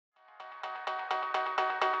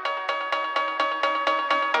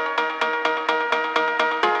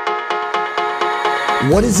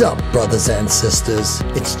What is up, brothers and sisters?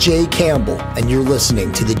 It's Jay Campbell, and you're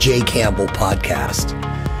listening to the Jay Campbell Podcast.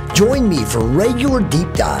 Join me for regular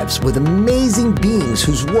deep dives with amazing beings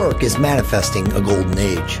whose work is manifesting a golden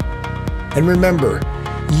age. And remember,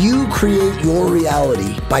 you create your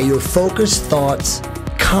reality by your focused thoughts,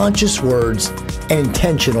 conscious words, and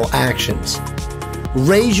intentional actions.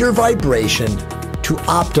 Raise your vibration to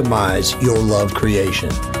optimize your love creation.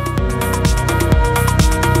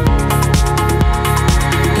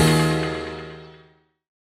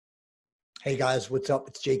 Hey guys, what's up?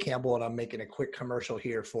 It's Jay Campbell, and I'm making a quick commercial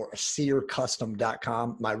here for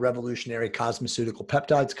𝙤𝙤𝙤𝙤𝙤𝙤, my revolutionary cosmeceutical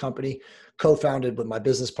peptides company, co-founded with my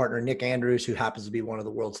business partner, Nick Andrews, who happens to be one of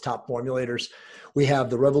the world's top formulators. We have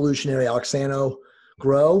the revolutionary 𝙤𝙤𝙤𝙤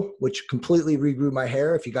Grow, which completely regrew my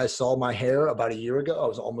hair. If you guys saw my hair about a year ago, I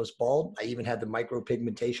was almost bald. I even had the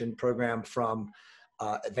micropigmentation program from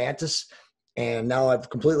Advantis. And now I've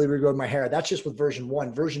completely regrown my hair. That's just with version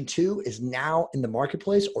 1. Version 2 is now in the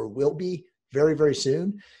marketplace, or will be very, very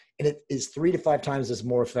soon. And it is 3 to 5 times as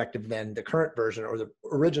more effective than the current version or the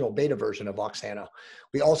original beta version of 𝙤𝙤𝙤𝙤.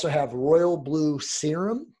 We also have royal blue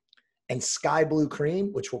serum and sky blue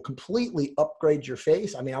cream, which will completely upgrade your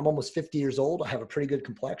face. I mean, I'm almost 50 years old. I have a pretty good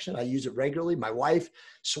complexion. I use it regularly. My wife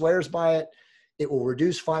swears by it. It will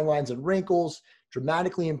reduce fine lines and wrinkles,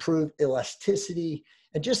 dramatically improve elasticity,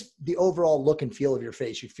 and just the overall look and feel of your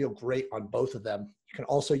face. You feel great on both of them. You can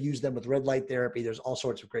also use them with red light therapy. There's all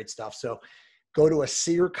sorts of great stuff. So go to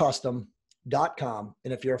𝙤𝙤𝙤𝙤custom.com.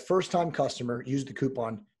 And if you're a first-time customer, use the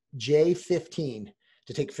coupon J15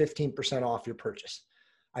 to take 15% off your purchase.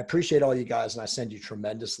 I appreciate all you guys, and I send you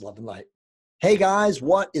tremendous love and light. Hey guys,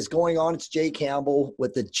 what is going on? It's Jay Campbell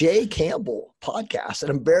with the Jay Campbell Podcast. And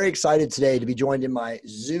I'm very excited today to be joined in my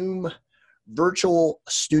Zoom virtual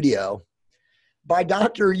studio by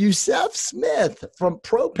Dr. Yusef Smith from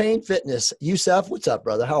Propane Fitness. Yusef, what's up,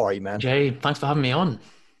 brother? How are you, man? Jay, thanks for having me on.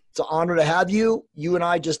 It's an honor to have you. You and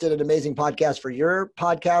I just did an amazing podcast for your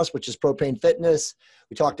podcast, which is Propane Fitness.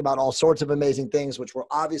 We talked about all sorts of amazing things, which we're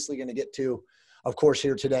obviously going to get to, of course,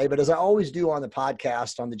 here today. But as I always do on the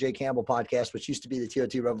podcast, on the Jay Campbell Podcast, which used to be the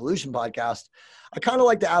TOT Revolution Podcast, I kind of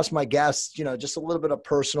like to ask my guests, just a little bit of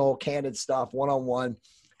personal, candid stuff, one-on-one.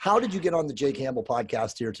 How did you get on the Jay Campbell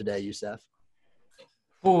Podcast here today, Yusef?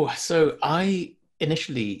 Oh, so I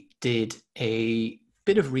initially did a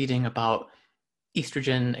bit of reading about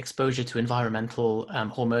estrogen exposure to environmental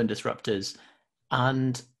hormone disruptors.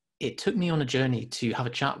 And it took me on a journey to have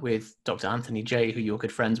a chat with Dr. Anthony J, who you're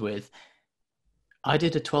good friends with. I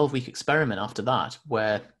did a 12-week experiment after that,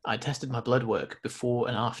 where I tested my blood work before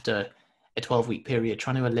and after a 12-week period,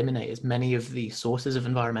 trying to eliminate as many of the sources of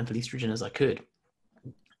environmental estrogen as I could.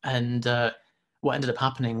 And what ended up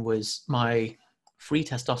happening was my free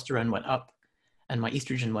testosterone went up and my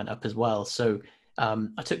estrogen went up as well. So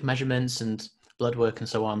I took measurements and blood work and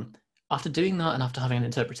so on. After doing that and after having an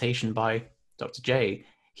interpretation by Dr. J,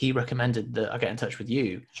 he recommended that I get in touch with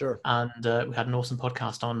you. Sure. And we had an awesome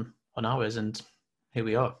podcast on ours, and here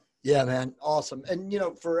we are. Yeah, man. Awesome. And,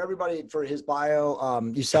 for everybody, for his bio,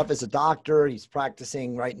 Yusef is a doctor. He's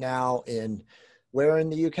practicing right now where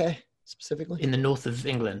in the UK? Specifically? In the north of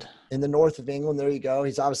England. In the north of England. There you go.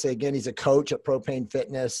 He's obviously, again, he's a coach at Propane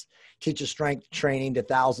Fitness, teaches strength training to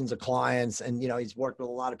thousands of clients. And, he's worked with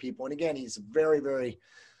a lot of people. And again, he's very, very,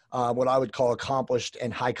 what I would call accomplished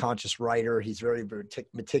and high conscious writer. He's very, very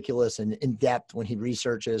meticulous and in depth when he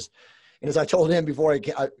researches. And as I told him before I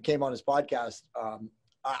came on his podcast,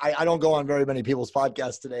 I don't go on very many people's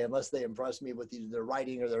podcasts today unless they impress me with either their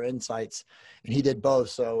writing or their insights. And he did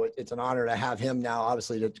both. So it's an honor to have him now,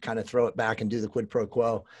 obviously, to kind of throw it back and do the quid pro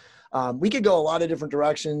quo. We could go a lot of different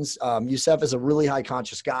directions. Yusef is a really high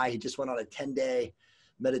conscious guy. He just went on a 10-day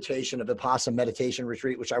meditation, a Vipassana meditation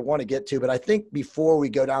retreat, which I want to get to. But I think before we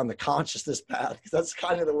go down the consciousness path, because that's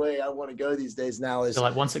kind of the way I want to go these days now, is so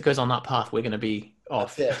like once it goes on that path, we're going to be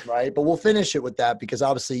off. It, right? But we'll finish it with that because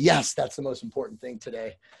obviously, yes, that's the most important thing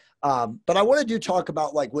today. But I want to talk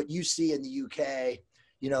about like what you see in the UK,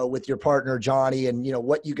 with your partner, Johnny, and,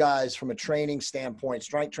 what you guys from a training standpoint,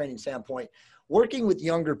 strength training standpoint, working with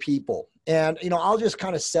younger people. And, I'll just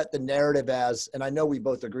kind of set the narrative and I know we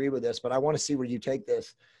both agree with this, but I want to see where you take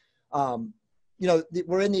this.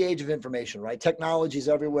 We're in the age of information, right? Technology's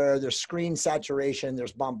everywhere. There's screen saturation.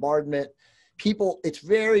 There's bombardment. It's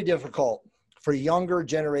very difficult for younger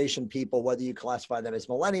generation people, whether you classify them as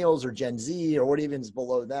millennials or Gen Z or what even is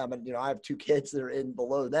below them. And, I have 2 kids that are in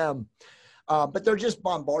below them, but they're just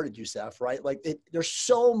bombarded, Yusef, right? Like there's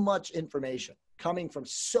so much information coming from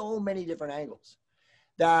so many different angles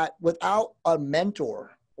that without a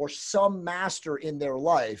mentor or some master in their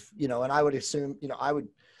life, and I would assume,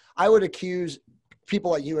 I would accuse people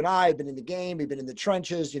like you and I have been in the game, we've been in the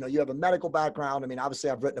trenches, you have a medical background. I mean, obviously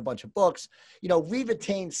I've written a bunch of books, we've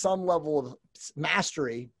attained some level of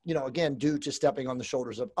mastery, again, due to stepping on the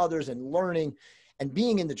shoulders of others and learning and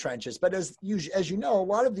being in the trenches. But as you know, a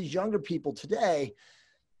lot of these younger people today,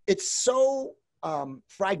 it's so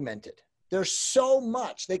fragmented. There's so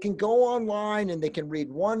much. They can go online and they can read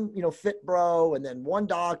one, fit bro, and then one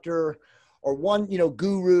doctor or one,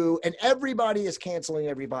 guru, and everybody is canceling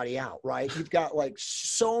everybody out, right? You've got like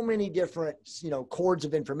so many different, cords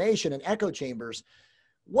of information and echo chambers.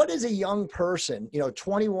 What is a young person,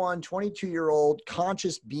 21, 22-year-old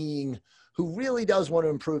conscious being who really does want to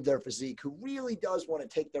improve their physique, who really does want to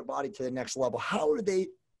take their body to the next level? How do they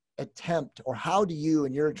attempt, or how do you,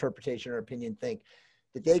 in your interpretation or opinion, think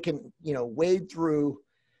that they can, wade through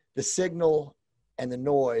the signal and the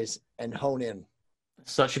noise and hone in?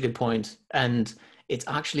 Such a good point. And it's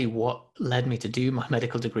actually what led me to do my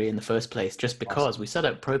medical degree in the first place, just because Awesome. We set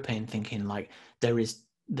up Propane thinking like the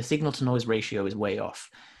signal to noise ratio is way off.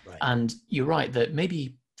 Right. And you're right that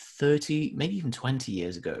maybe 30, maybe even 20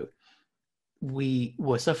 years ago, we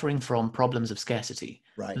were suffering from problems of scarcity.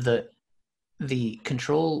 Right. That the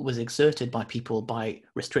control was exerted by people by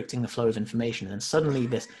restricting the flow of information. And suddenly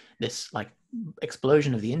this like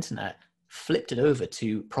explosion of the internet flipped it over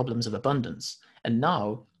to problems of abundance. And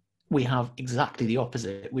now we have exactly the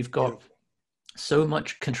opposite. We've got Beautiful. so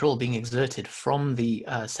much control being exerted from the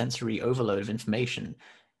sensory overload of information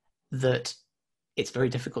that it's very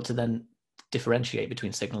difficult to then differentiate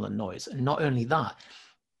between signal and noise. And not only that,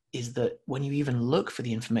 is that when you even look for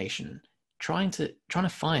the information, trying to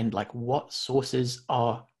find like what sources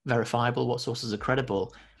are verifiable, what sources are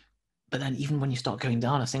credible. But then even when you start going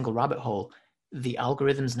down a single rabbit hole, the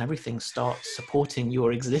algorithms and everything start supporting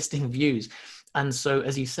your existing views. And so,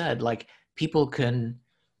 as you said, like people can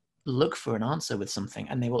look for an answer with something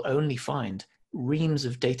and they will only find reams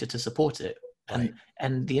of data to support it. Right.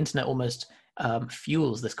 And the internet almost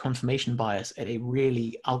fuels this confirmation bias at a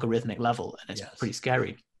really algorithmic level. And it's pretty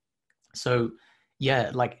scary. So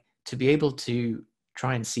yeah, like to be able to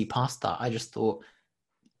try and see past that, I just thought,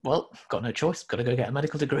 well, got no choice, got to go get a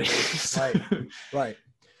medical degree. Right.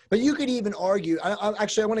 But you could even argue, I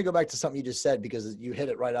want to go back to something you just said, because you hit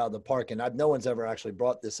it right out of the park, and no one's ever actually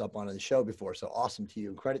brought this up on the show before. So awesome to you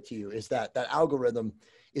and credit to you, is that algorithm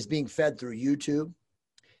is being fed through YouTube.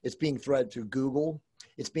 It's being fed through Google.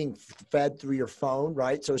 It's being fed through your phone,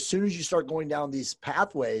 right? So as soon as you start going down these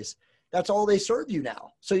pathways, that's all they serve you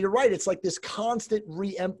now. So you're right. It's like this constant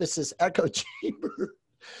re-emphasis echo chamber.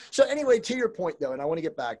 So anyway, to your point though, and I want to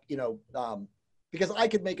get back, because I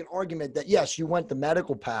could make an argument that yes, you went the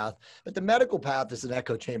medical path, but the medical path is an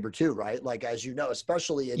echo chamber too, right? Like, as you know,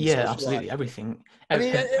 especially in absolutely life. Everything. I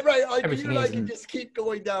mean, right? Like you and I can just keep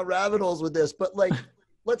going down rabbit holes with this, but like,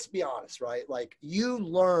 let's be honest, right? Like you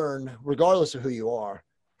learn, regardless of who you are,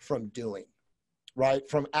 from doing. Right?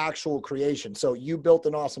 From actual creation. So you built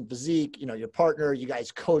an awesome physique, your partner, you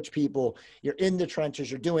guys coach people, you're in the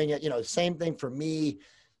trenches, you're doing it, same thing for me.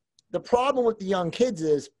 The problem with the young kids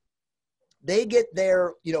is they get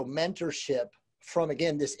their, mentorship from,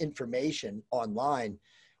 again, this information online,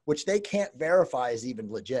 which they can't verify is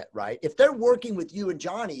even legit, right? If they're working with you and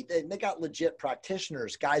Johnny, they got legit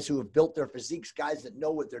practitioners, guys who have built their physiques, guys that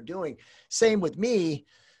know what they're doing. Same with me,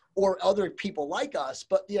 or other people like us.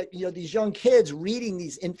 But these young kids reading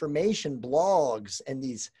these information blogs and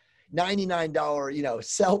these $99,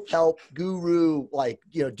 self-help guru, like,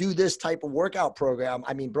 do this type of workout program.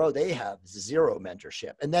 I mean, bro, they have zero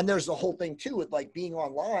mentorship. And then there's the whole thing too, with like being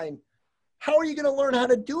online. How are you going to learn how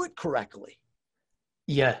to do it correctly?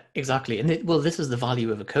 Yeah, exactly. And this is the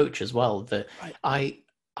value of a coach as well, that I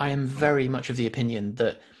am very much of the opinion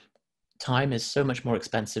that time is so much more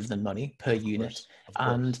expensive than money per unit. Of course.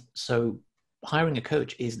 And so hiring a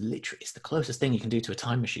coach is literally, it's the closest thing you can do to a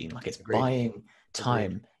time machine. Like it's buying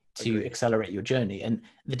time to accelerate your journey. And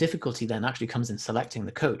the difficulty then actually comes in selecting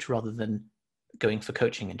the coach rather than going for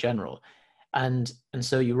coaching in general. And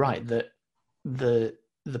so you're right that the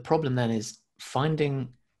problem then is finding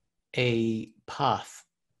a path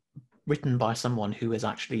written by someone who has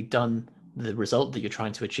actually done the result that you're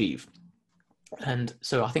trying to achieve. And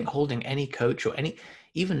so I think holding any coach or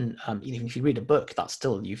even if you read a book, that's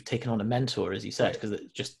still, you've taken on a mentor, as you said, because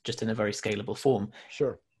it's just in a very scalable form.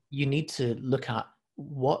 Sure. You need to look at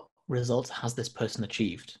what results has this person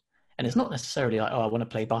achieved. And it's not necessarily like, oh, I want to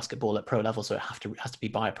play basketball at pro level, so it has to be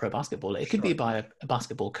by a pro basketballer. It could be by a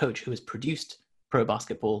basketball coach who has produced pro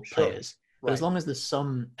basketball players. But as long as there's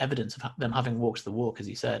some evidence of them having walked the walk, as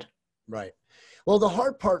you said. Right. Well, the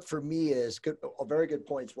hard part for me is good. Very good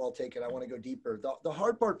points. Well taken. I want to go deeper. The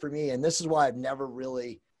hard part for me, and this is why I've never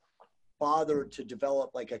really bother to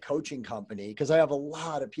develop like a coaching company, because I have a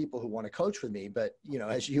lot of people who want to coach with me, but you know,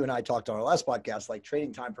 as you and I talked on our last podcast, like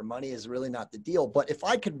trading time for money is really not the deal. But if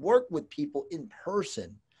I could work with people in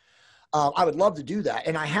person, I would love to do that.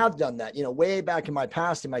 And I have done that, you know, way back in my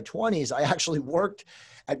past, in my 20s, I actually worked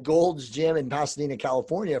at Gold's Gym in Pasadena,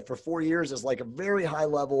 California for 4 years as like a very high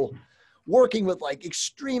level, working with like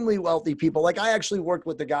extremely wealthy people. Like I actually worked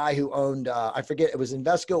with the guy who owned, I forget, it was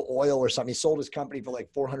Invesco Oil or something. He sold his company for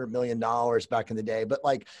like $400 million back in the day. But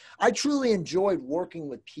like, I truly enjoyed working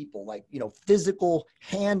with people, like, you know, physical,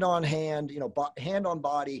 hand on hand, you know, hand on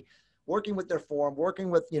body, working with their form, working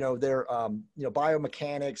with, you know, their, you know,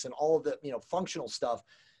 biomechanics and all of the, you know, functional stuff.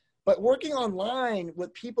 But working online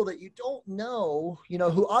with people that you don't know, you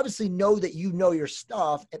know, who obviously know that you know your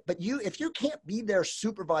stuff, but if you can't be there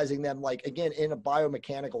supervising them, like, again, in a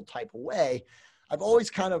biomechanical type of way, I've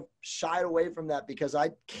always kind of shied away from that because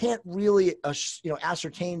I can't really, you know,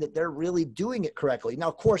 ascertain that they're really doing it correctly. Now,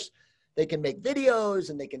 of course, they can make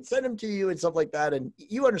videos and they can send them to you and stuff like that. And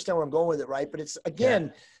you understand where I'm going with it, right? But it's,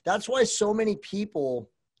 again, that's why so many people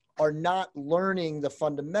are not learning the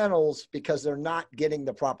fundamentals because they're not getting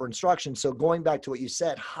the proper instruction. So going back to what you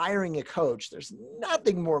said, hiring a coach, there's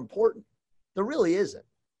nothing more important. There really isn't.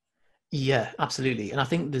 Yeah, absolutely. And I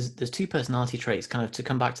think there's two personality traits, kind of to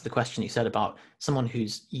come back to the question you said about someone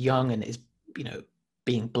who's young and is, you know,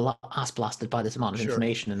 being ass blasted by this amount of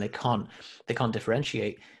information and they can't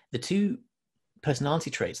differentiate. The two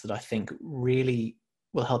personality traits that I think really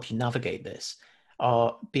will help you navigate this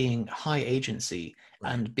are being high agency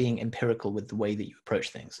and being empirical with the way that you approach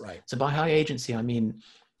things. Right. So by high agency, I mean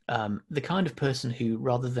the kind of person who,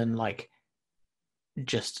 rather than like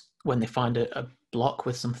just when they find a block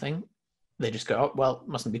with something, they just go, oh, well,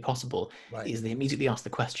 mustn't be possible, is they immediately ask the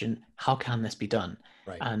question, how can this be done?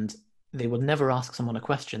 And they will never ask someone a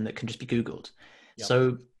question that can just be Googled.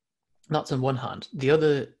 So that's on one hand. The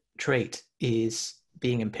other trait is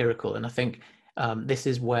being empirical. And I think this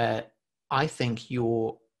is where I think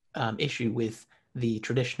your issue with the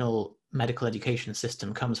traditional medical education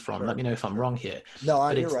system comes from. Let me know if I'm wrong here. No,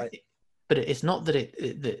 you're right. But it's not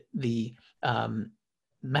that the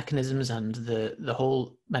mechanisms and the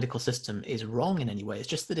whole medical system is wrong in any way. It's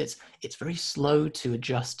just that it's very slow to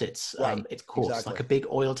adjust its course, like a big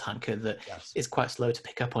oil tanker that is quite slow to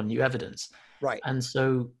pick up on new evidence. Right. And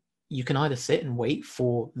so you can either sit and wait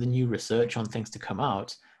for the new research on things to come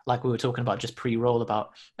out, like we were talking about just pre-roll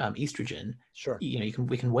about estrogen. You know,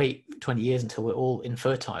 we can wait 20 years until we're all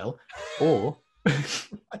infertile, or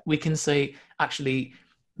we can say, actually,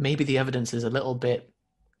 maybe the evidence is a little bit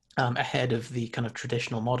ahead of the kind of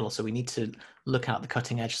traditional model. So we need to look at the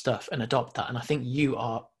cutting edge stuff and adopt that. And I think you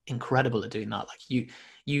are incredible at doing that. Like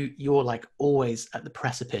you're like always at the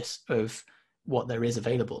precipice of what there is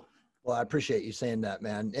available. Well, I appreciate you saying that,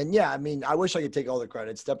 man. And yeah, I mean, I wish I could take all the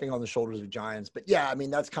credit, stepping on the shoulders of giants. But yeah, I mean,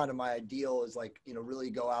 that's kind of my ideal, is like, you know, really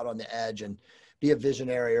go out on the edge and be a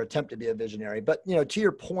visionary, or attempt to be a visionary. But, you know, to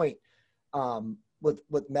your point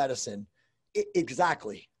with medicine,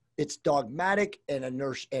 exactly. It's dogmatic and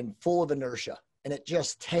inertia and full of inertia. And it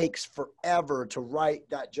just takes forever to write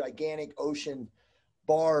that gigantic ocean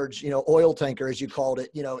barge, you know, oil tanker, as you called it,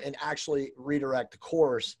 you know, and actually redirect the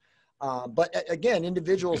course. But again,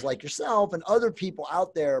 individuals like yourself and other people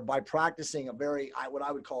out there, by practicing a very, what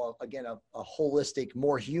I would call, again, a holistic,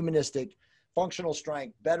 more humanistic, functional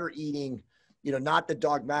strength, better eating, you know, not the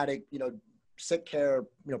dogmatic, you know, sick care,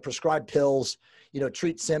 you know, prescribe pills, you know,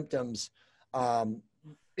 treat symptoms.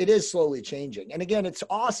 It is slowly changing. And again, it's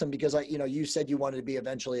awesome because you know, you said you wanted to be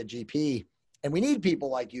eventually a GP, and we need people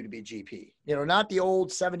like you to be a GP, you know, not the old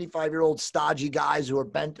 75-year-old stodgy guys who are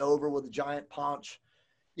bent over with a giant paunch.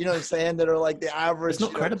 You know what I'm saying? That are like the average. It's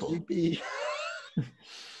not credible. GP.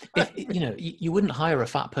 You know, you wouldn't hire a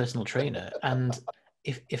fat personal trainer. And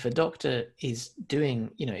if a doctor is doing,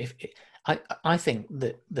 you know, I think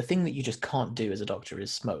that the thing that you just can't do as a doctor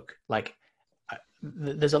is smoke. Like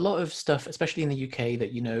there's a lot of stuff, especially in the UK,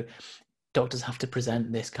 that, you know, doctors have to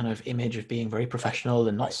present this kind of image of being very professional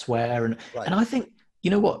and not swear. And I think, you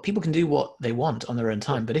know what, people can do what they want on their own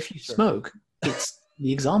time. But if you smoke, it's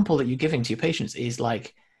the example that you're giving to your patients is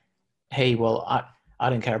like, hey, well, I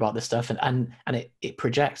don't care about this stuff. And it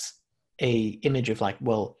projects a image of like,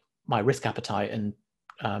 well, my risk appetite and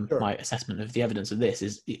my assessment of the evidence of this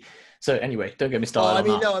is. So anyway, don't get me started.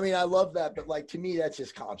 I love that. But like, to me, that's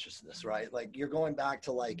just consciousness, right? Like you're going back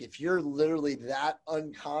to like, if you're literally that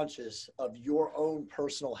unconscious of your own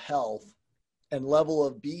personal health and level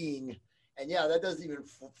of being, and yeah, that doesn't even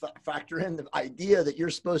factor in the idea that you're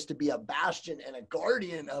supposed to be a bastion and a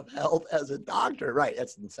guardian of health as a doctor. Right.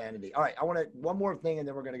 That's insanity. All right. I want one more thing, and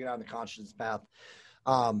then we're going to get on the consciousness path.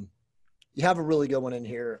 You have a really good one in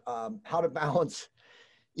here. How to balance,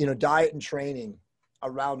 diet and training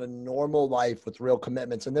around a normal life with real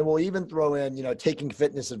commitments. And then we'll even throw in, taking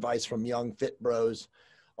fitness advice from young fit bros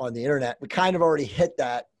on the internet. We kind of already hit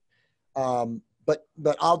that.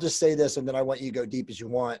 But I'll just say this, and then I want you to go deep as you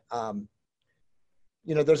want.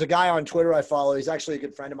 There's a guy on Twitter I follow. He's actually a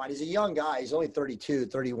good friend of mine. He's a young guy. He's only 32,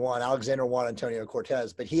 31, Alexander Juan Antonio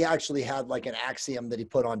Cortez. But he actually had like an axiom that he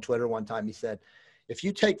put on Twitter one time. He said, if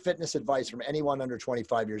you take fitness advice from anyone under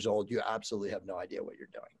 25 years old, you absolutely have no idea what you're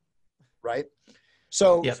doing. Right?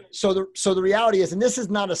 So, Yep. so the reality is, and this is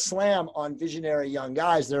not a slam on visionary young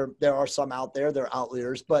guys. There are some out there, they're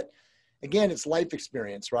outliers, but again, it's life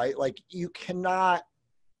experience, right? Like you cannot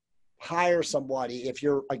hire somebody if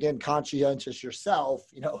you're, again, conscientious yourself,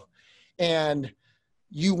 and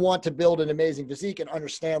you want to build an amazing physique and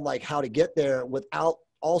understand like how to get there without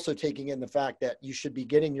also taking in the fact that you should be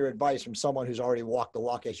getting your advice from someone who's already walked the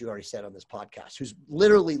walk, as you already said on this podcast, who's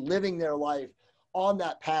literally living their life on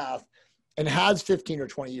that path and has 15 or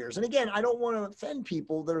 20 years. And again, I don't want to offend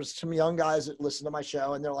people. There's some young guys that listen to my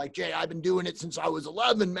show and they're like, Jay, I've been doing it since I was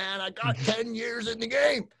 11, man. I got 10 years in the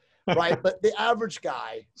game, right? But the average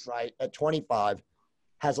guy, right, at 25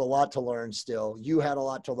 has a lot to learn still. You had a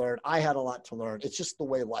lot to learn. I had a lot to learn. It's just the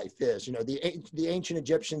way life is. The ancient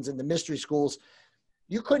Egyptians and the mystery schools,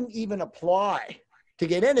 you couldn't even apply to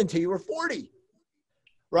get in until you were 40.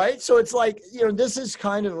 Right. So it's like, this is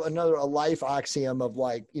kind of a life axiom of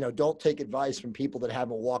like, don't take advice from people that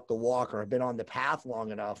haven't walked the walk or have been on the path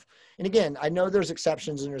long enough. And again, I know there's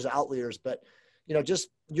exceptions and there's outliers, but, just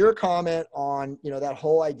your comment on, that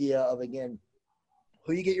whole idea of, again,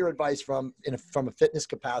 who you get your advice from from a fitness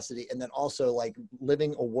capacity, and then also like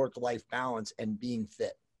living a work-life balance and being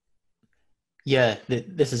fit. Yeah,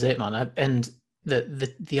 this is it, man. And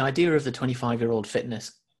the idea of the 25-year-old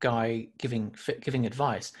fitness guy giving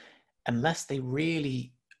advice, unless they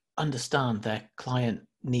really understand their client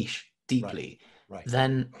niche deeply, right.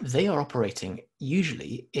 Then they are operating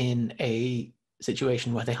usually in a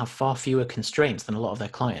situation where they have far fewer constraints than a lot of their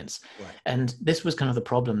clients. Right. And this was kind of the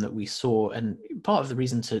problem that we saw, and part of the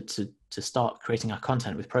reason to start creating our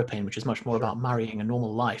content with Propane, which is much more about marrying a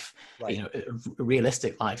normal life, right. A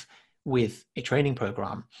realistic life with a training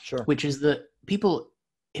program, sure. Which is that people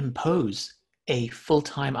impose a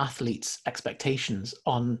full-time athlete's expectations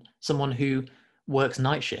on someone who works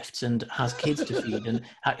night shifts and has kids to feed and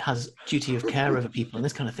has duty of care over people and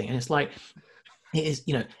this kind of thing. And it's like, it is,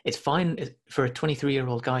 it's fine for a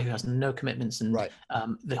 23-year-old guy who has no commitments and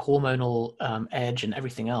the hormonal edge and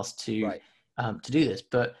everything else to do this.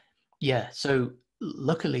 But yeah, so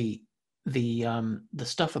luckily the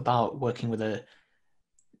stuff about working with a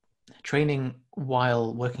training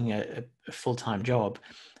while working a full-time job,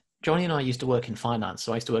 Johnny and I used to work in finance,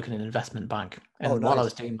 so I used to work in an investment bank. And while I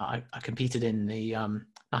was doing that, I competed in the UK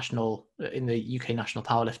National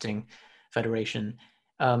Powerlifting Federation.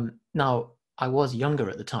 Now, I was younger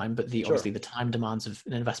at the time, but obviously the time demands of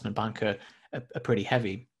an investment banker are pretty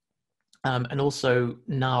heavy. And also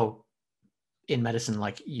now in medicine,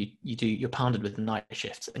 like you're pounded with night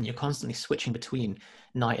shifts, and you're constantly switching between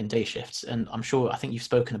night and day shifts. And I think you've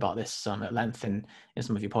spoken about this at length in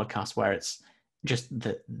some of your podcasts, where it's just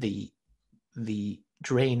the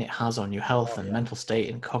drain it has on your health and mental state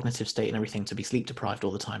and cognitive state and everything to be sleep deprived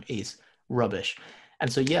all the time is rubbish.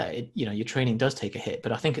 And so, your training does take a hit,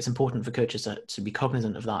 but I think it's important for coaches to be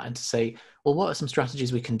cognizant of that and to say, well, what are some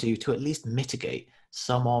strategies we can do to at least mitigate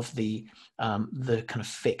some of the kind of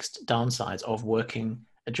fixed downsides of working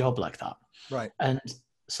a job like that? Right. And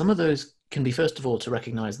some of those can be, first of all, to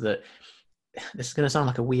recognize that this is going to sound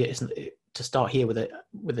like a weird, to start here with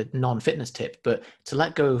a non-fitness tip, but to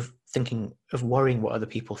let go of thinking of worrying what other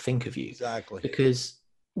people think of you. Exactly. Because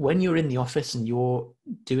when you're in the office and you're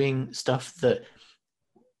doing stuff that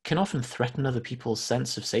can often threaten other people's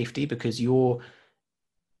sense of safety because you're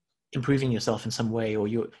improving yourself in some way, or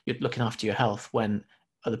you're looking after your health when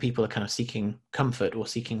other people are kind of seeking comfort or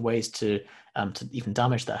seeking ways to even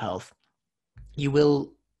damage their health, you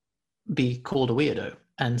will be called a weirdo.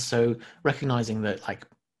 And so recognizing that, like,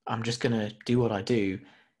 I'm just going to do what I do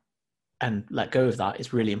and let go of that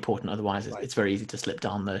is really important. Otherwise, it's very easy to slip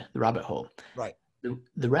down the rabbit hole. Right.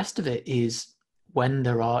 The rest of it is when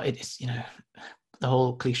it's, the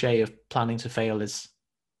whole cliche of planning to fail is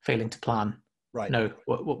failing to plan. Right. No,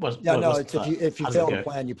 what was? Yeah, what no, was it's if you fail to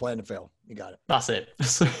plan, you plan to fail. You got it. That's it.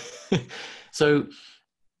 So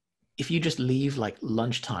if you just leave like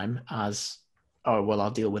lunchtime as, oh, well,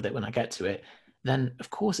 I'll deal with it when I get to it, then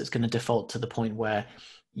of course it's going to default to the point where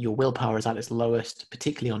your willpower is at its lowest,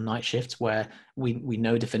 particularly on night shifts, where we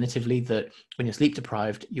know definitively that when you're sleep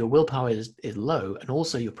deprived, your willpower is low, and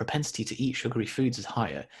also your propensity to eat sugary foods is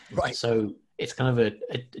higher. Right. So it's kind of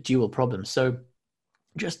a dual problem. So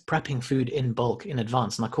just prepping food in bulk in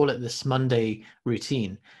advance, and I call it this Monday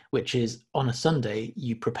routine, which is on a Sunday,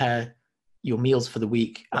 you prepare your meals for the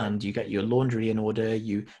week, Right. and you get your laundry in order,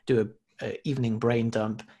 you do a evening brain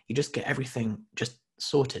dump, you just get everything just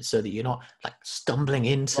sorted so that you're not like stumbling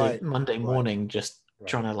into Right. Monday Right. morning just Right.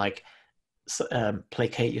 trying to like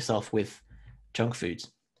placate yourself with junk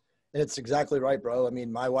foods. And it's exactly right, bro. I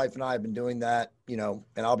mean, my wife and I have been doing that, you know,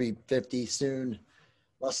 and I'll be 50 soon,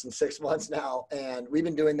 less than 6 months now. And we've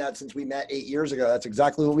been doing that since we met 8 years ago. That's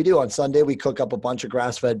exactly what we do. On Sunday, we cook up a bunch of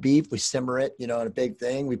grass-fed beef. We simmer it, you know, in a big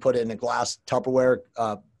thing. We put it in a glass Tupperware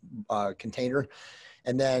container.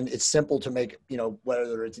 And then it's simple to make, you know,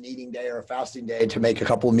 whether it's an eating day or a fasting day, to make a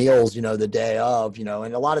couple of meals, you know, the day of, you know.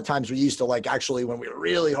 And a lot of times we used to, like, actually when we were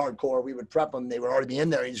really hardcore, we would prep them. They would already be in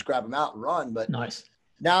there. You just grab them out and run. But Nice.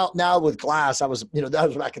 Now with glass, that was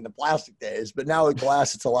back in the plastic days, but now with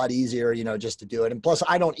glass, it's a lot easier, you know, just to do it. And plus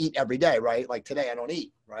I don't eat every day, right? Like today I don't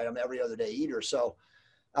eat, right? I'm every other day eater. So,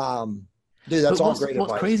 dude, that's all great advice.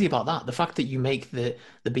 What's crazy about that? The fact that you make the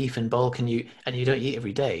beef in bulk and you don't eat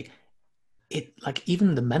every day, it, like,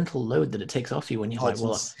 even the mental load that it takes off you when you're like,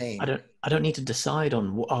 well, insane. I don't need to decide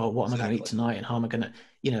on what am I going to eat tonight and how am I going to,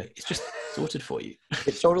 you know, it's just sorted for you.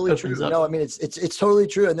 It's totally true. No, I mean, it's totally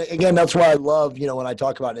true. And again, that's why I love, you know, when I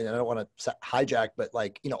talk about it, and I don't want to hijack, but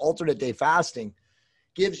like, you know, alternate day fasting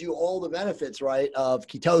gives you all the benefits, right, of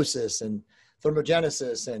ketosis and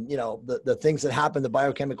thermogenesis and, you know, the things that happen, the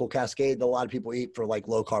biochemical cascade that a lot of people eat for like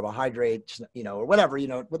low carbohydrates, you know, or whatever, you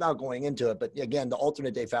know, without going into it. But again, the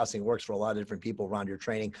alternate day fasting works for a lot of different people around your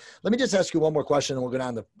training. Let me just ask you one more question and we'll go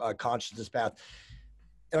down the consciousness path.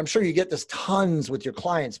 And I'm sure you get this tons with your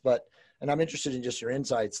clients, and I'm interested in just your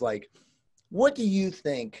insights. Like, what do you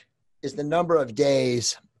think is the number of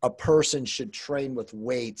days a person should train with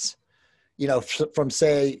weights, you know, from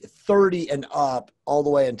say 30 and up all the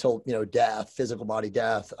way until, you know, death, physical body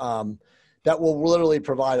death, that will literally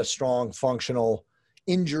provide a strong, functional,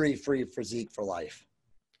 injury-free physique for life?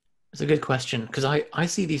 It's a good question, because I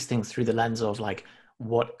see these things through the lens of like,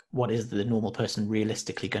 what is the normal person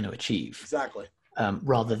realistically going to achieve? Exactly.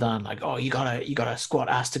 Rather than like, oh, you gotta squat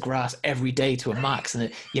ass to grass every day to a max.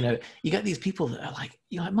 And you know, you get these people that are like,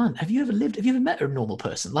 you're like, man, have you ever met a normal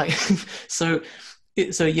person? Like, so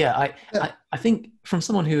yeah, I think from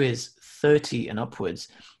someone who is 30 and upwards,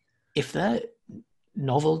 if they're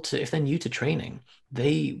new to training,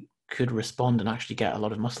 they could respond and actually get a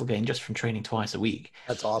lot of muscle gain just from training twice a week.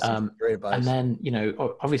 That's awesome. Great advice. And then, you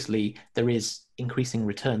know, obviously there is increasing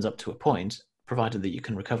returns up to a point, provided that you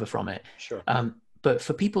can recover from it. Sure. But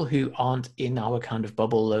for people who aren't in our kind of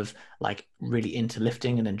bubble of like really into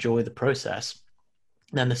lifting and enjoy the process,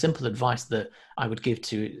 then the simple advice that I would give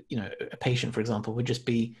to, you know, a patient, for example, would just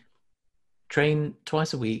be train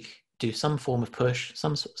twice a week, do some form of push,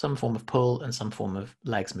 some form of pull, and some form of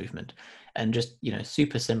legs movement, and just, you know,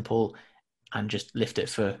 super simple, and just lift it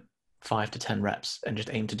for 5 to 10 reps and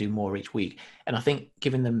just aim to do more each week. And I think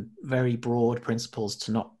giving them very broad principles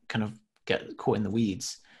to not kind of get caught in the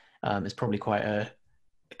weeds is probably quite a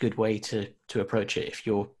good way to approach it if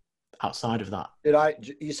you're outside of that.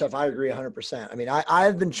 Yusef, I agree 100%. I mean,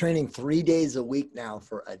 I've been training 3 days a week now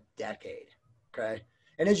for a decade. Okay.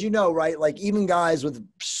 And as you know, right, like even guys with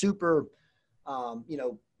super, the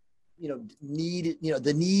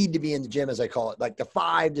need to be in the gym, as I call it, like the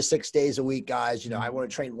 5 to 6 days a week guys, you know, I want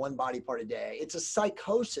to train one body part a day. It's a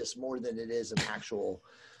psychosis more than it is an actual,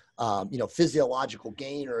 physiological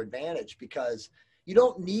gain or advantage, because you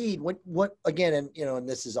don't need and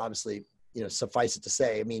this is obviously, you know, suffice it to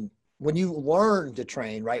say, I mean, when you learn to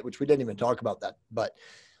train, right, which we didn't even talk about that, but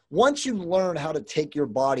once you learn how to take your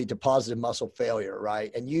body to positive muscle failure,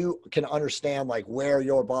 right, and you can understand like where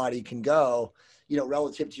your body can go, you know,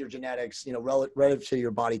 relative to your genetics, you know, relative to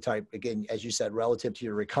your body type, again, as you said, relative to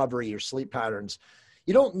your recovery, your sleep patterns,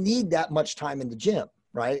 you don't need that much time in the gym,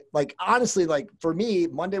 right? Like, honestly, like for me,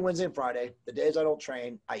 Monday, Wednesday, and Friday, the days I don't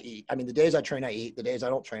train, I eat. I mean, the days I train, I eat. The days I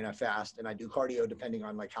don't train, I fast. And I do cardio depending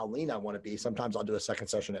on like how lean I want to be. Sometimes I'll do a second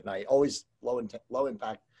session at night, always low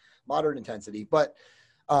impact, moderate intensity. But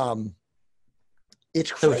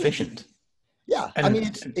it's crazy. So efficient. Yeah. I mean,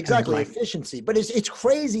 it's exactly efficiency, but it's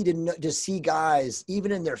crazy to see guys,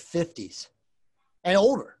 even in their 50s and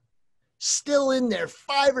older, still in there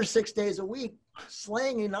 5 or 6 days a week,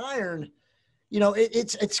 slanging iron. You know,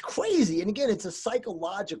 it's crazy. And again, it's a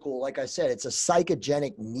psychological, like I said, it's a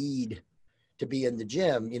psychogenic need to be in the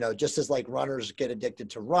gym, just as like runners get addicted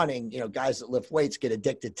to running, guys that lift weights get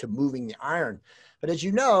addicted to moving the iron. But as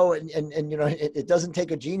you know, and it doesn't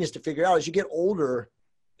take a genius to figure out, as you get older,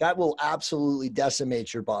 that will absolutely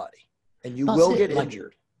decimate your body and you will get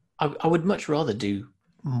injured. I would much rather do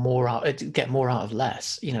more get more out of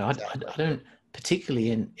less. Exactly. I don't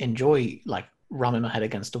particularly enjoy like ramming my head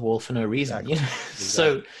against a wall for no reason. Exactly.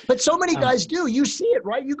 So, but so many guys do. You see it,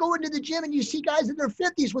 right? You go into the gym and you see guys in their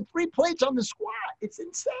 50s with 3 plates on the squat. It's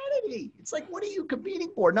insanity. It's like, what are you competing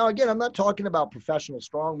for? Now, again, I'm not talking about professional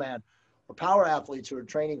strongman or power athletes who are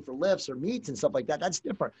training for lifts or meets and stuff like that. That's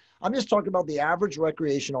different. I'm just talking about the average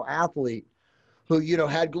recreational athlete who,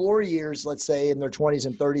 had glory years, let's say in their 20s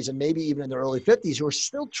and 30s, and maybe even in their early 50s, who are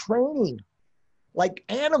still training like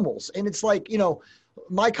animals. And it's like,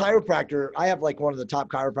 my chiropractor, I have like one of the top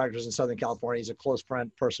chiropractors in Southern California. He's a close friend,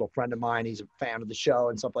 personal friend of mine. He's a fan of the show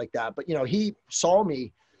and stuff like that. But, he saw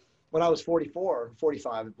me when I was 44,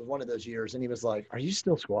 45, one of those years. And he was like, are you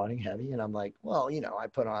still squatting heavy? And I'm like, well, I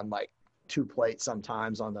put on like 2 plates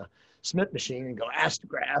sometimes on the Smith machine and go ass to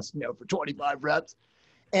grass, for 25 reps.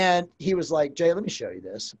 And he was like, Jay, let me show you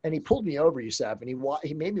this. And he pulled me over, Yusef, and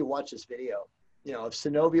he made me watch this video, of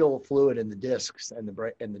synovial fluid in the discs and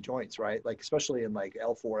the joints, right? Like, especially in like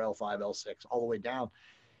L4, L5, L6, all the way down.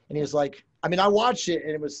 And he was like, I watched it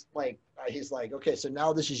and it was like, he's like, okay, so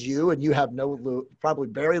now this is you and you have probably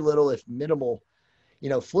very little, if minimal,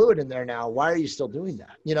 fluid in there now. Why are you still doing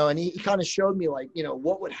that? And he kind of showed me like,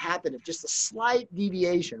 what would happen if just a slight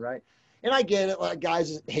deviation, right? And I get it, like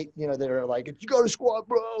guys hate, that are like, if you go to squat,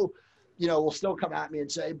 bro, will still come at me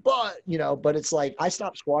and say, but it's like, I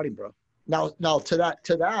stopped squatting, bro. Now to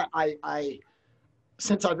that, I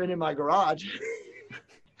since I've been in my garage,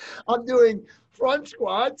 I'm doing front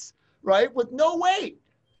squats, right, with no weight.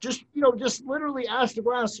 Just literally ass to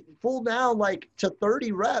grass, full down, like to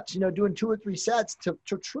 30 reps, doing 2 or 3 sets to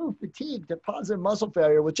true fatigue, to positive muscle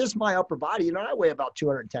failure with just my upper body. I weigh about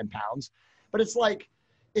 210 pounds, but it's like,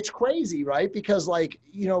 it's crazy, right? Because like,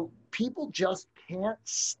 people just can't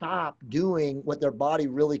stop doing what their body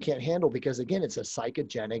really can't handle because again, it's a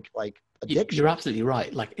psychogenic like addiction. You're absolutely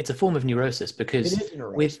right. Like it's a form of neurosis because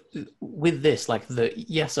with this, like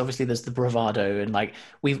yes, obviously there's the bravado and like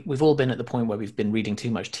we've all been at the point where we've been reading too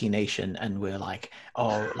much T Nation and we're like,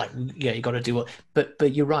 oh, like, yeah, you got to do what,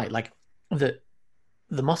 but you're right. Like the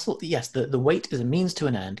muscle, yes, the weight is a means to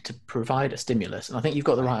an end to provide a stimulus. And I think you've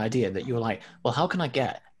got the right idea that you're like, well, how can I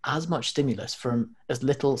get as much stimulus from as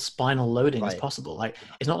little spinal loading as possible? Like,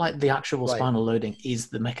 it's not like the actual spinal loading is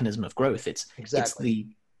the mechanism of growth. It's the,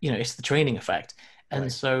 it's the training effect.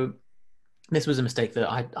 And so this was a mistake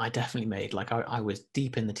that I definitely made. Like I was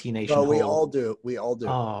deep in the T Nation. Oh, we all do.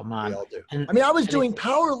 Oh man. We all do. And I was doing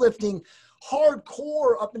powerlifting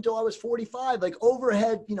hardcore up until I was 45, like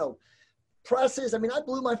overhead, presses. I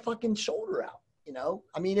blew my fucking shoulder out,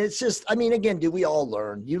 it's just, again, do we all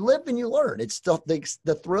learn? You live and you learn. It's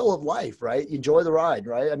the thrill of life, right? You enjoy the ride,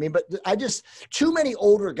 right? but too many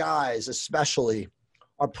older guys, especially,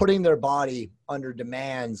 are putting their body under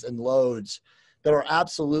demands and loads that are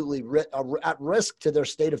absolutely at risk to their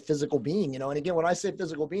state of physical being, And again, when I say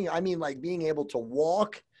physical being, I mean like being able to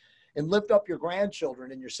walk and lift up your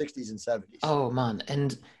grandchildren in your 60s and 70s. Oh man.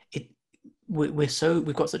 And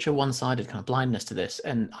we've got such a one-sided kind of blindness to this,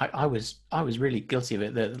 and I was really guilty of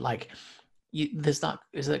it. That like, there's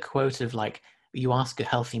that quote of like, you ask a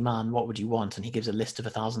healthy man what would you want, and he gives a list of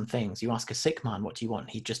 1,000 things. You ask a sick man what do you want,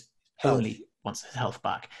 he just only wants his health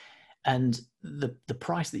back. And the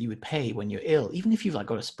price that you would pay when you're ill, even if you've like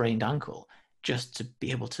got a sprained ankle, just to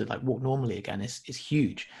be able to like walk normally again is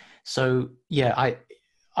huge. So yeah,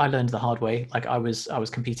 I learned the hard way. Like I was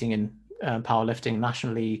competing in powerlifting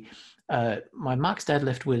nationally. My max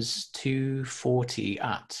deadlift was 240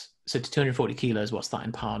 to 240 kilos. What's that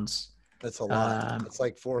in pounds? That's a lot. It's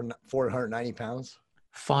like 490 pounds.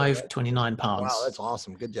 529 pounds. Wow, that's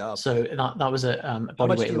awesome. Good job. So that was a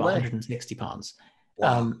body weight of about 160 pounds.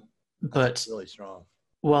 Wow. But that's really strong.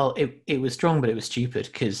 Well, it was strong, but it was stupid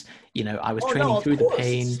because, I was training through the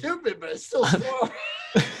pain. It's stupid, but it's still strong.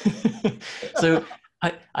 So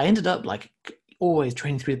I ended up like always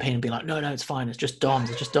training through the pain and being like, no, it's fine. It's just DOMS.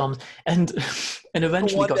 And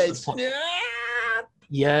eventually got to the point.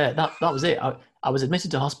 Yeah, that was it. I was admitted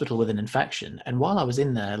to hospital with an infection. And while I was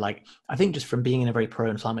in there, like, I think just from being in a very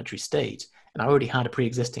pro-inflammatory state, and I already had a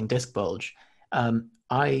pre-existing disc bulge,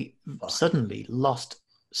 I suddenly lost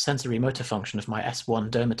sensory motor function of my S1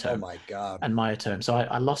 dermatome. Oh my God. And myotome. So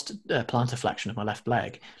I lost plantar flexion of my left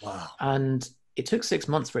leg. Wow. And it took 6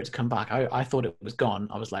 months for it to come back. I thought it was gone.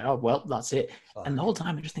 I was like, oh, well, that's it. And the whole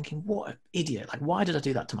time I'm just thinking, what an idiot. Like, why did I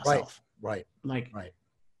do that to myself? Right. Like,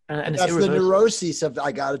 And it's That's the irreversible. neuroses of,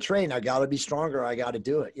 I got to train. I got to be stronger. I got to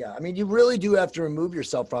do it. Yeah. I mean, you really do have to remove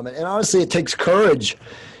yourself from it. And honestly, it takes courage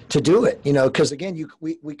to do it, you know, because again,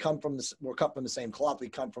 we come from this, we're cut from the same cloth. We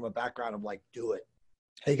come from a background of like, do it.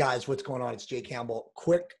 Hey guys, what's going on? It's Jay Campbell.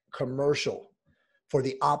 Quick commercial for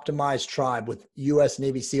the Optimized Tribe with U.S.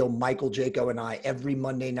 Navy SEAL 𝙂𝙧𝙚𝙤𝙤 and I every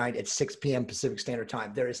Monday night at 6 p.m. Pacific Standard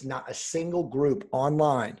Time. There is not a single group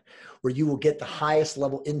online where you will get the highest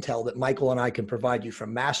level intel that Michael and I can provide you,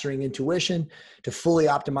 from mastering intuition to fully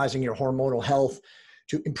optimizing your hormonal health,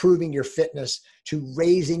 to improving your fitness, to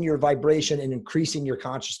raising your vibration and increasing your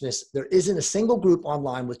consciousness. There isn't a single group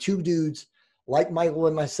online with two dudes like Michael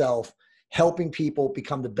and myself helping people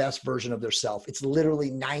become the best version of their self. It's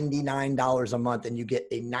literally $99 a month, and you get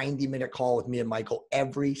a 90-minute call with me and Michael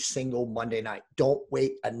every single Monday night. Don't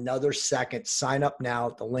wait another second. Sign up now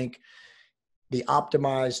at the link,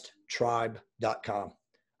 theoptimizedtribe.com.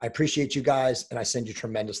 I appreciate you guys, and I send you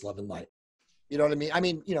tremendous love and light. You know what I mean? I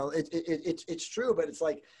mean, you know, it's true, but it's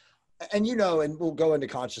like, and you know, and we'll go into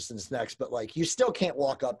consciousness next, but like, you still can't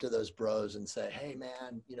walk up to those bros and say, hey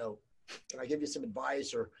man, you know, can I give you some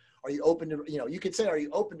advice? Or are you open to, you know, you could say, are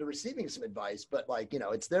you open to receiving some advice? But like, you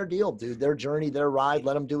know, it's their deal, dude, their journey, their ride.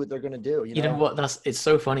 Let them do what they're going to do. You know what? It's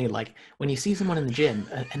so funny. Like when you see someone in the gym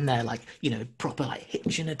and they're like, you know, proper like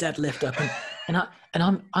hitching a deadlift up,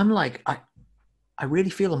 I'm like, I really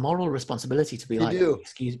feel a moral responsibility to be like,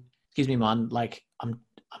 excuse me, man. Like I'm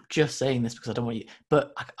just saying this because I don't want you,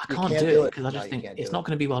 but I can't do it because I just think it's not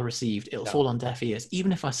going to be well received. It'll fall on deaf ears.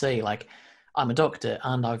 Even if I say like, I'm a doctor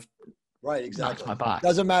and I've exactly my back.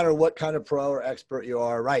 Doesn't matter what kind of pro or expert you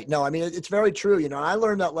are, right? No, I mean, it's very true. You know, and I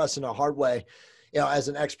learned that lesson a hard way, you know, as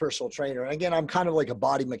an ex-personal trainer. And again, I'm kind of like a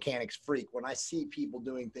body mechanics freak. When I see people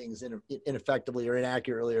doing things ineffectively or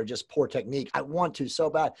inaccurately or just poor technique, I want to so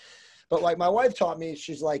bad. But like my wife taught me,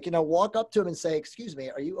 she's like, you know, walk up to him and say, excuse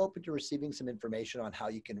me, are you open to receiving some information on how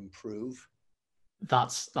you can improve?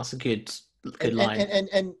 That's a good line.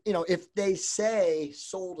 And you know, if they say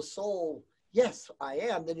soul to soul, yes, I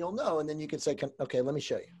am, then you'll know. And then you can say, okay, let me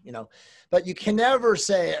show you, you know, but you can never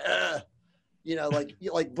say, you know,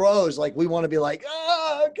 like bros, like we want to be like,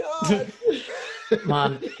 oh God.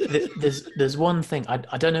 Man, there's one thing.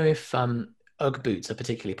 I don't know if UGG boots are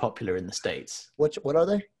particularly popular in the States. What are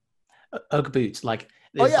they? UGG boots, like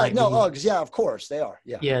Uggs, yeah, of course they are.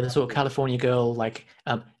 Yeah, the sort of California girl, like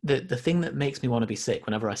the thing that makes me want to be sick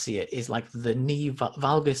whenever I see it is like the knee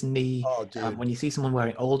valgus knee. Oh, dude. When you see someone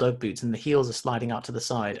wearing old UGG boots and the heels are sliding out to the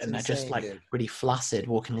side, and they're just like really flaccid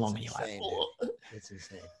walking along, and you're like, oh. It's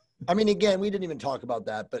insane. I mean, again, we didn't even talk about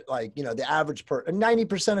that, but like, you know, the average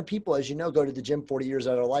 90% of people, as you know, go to the gym 40 years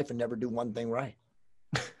out of their life and never do one thing right.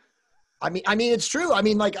 I mean, it's true. I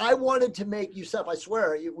mean, like I wanted to make Yusef, I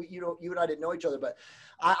swear, you and I didn't know each other, but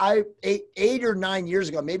I 8 or 9 years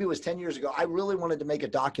ago, maybe it was 10 years ago, I really wanted to make a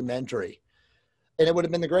documentary, and it would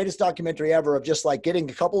have been the greatest documentary ever, of just like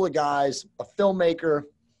getting a couple of guys, a filmmaker,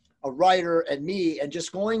 a writer, and me, and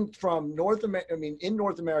just going from in North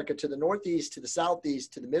America to the Northeast, to the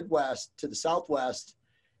Southeast, to the Midwest, to the Southwest,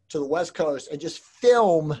 to the West Coast, and just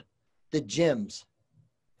film the gyms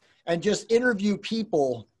and just interview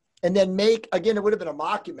people. And then it would have been a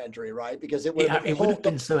mockumentary, right? Because it would have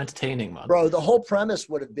been so entertaining, man. Bro, the whole premise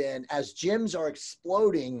would have been, as gyms are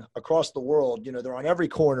exploding across the world, you know, they're on every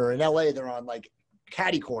corner. In LA, they're on like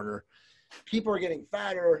catty corner. People are getting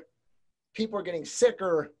fatter. People are getting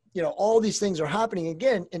sicker. You know, all these things are happening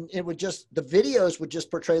again. And the videos would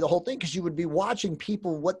just portray the whole thing, because you would be watching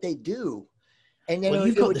people, what they do. And then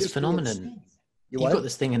you've got this phenomenon. You've got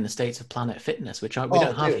this thing in the States of Planet Fitness, which we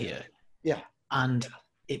don't have here. Yeah. And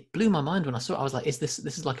it blew my mind when I saw it. I was like, this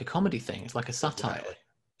is like a comedy thing. It's like a satire.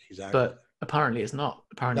 Exactly. But apparently it's not.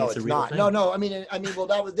 Apparently it's a real thing. No. I mean,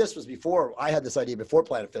 well, this was before. I had this idea before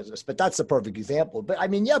Planet Fitness, but that's the perfect example. But I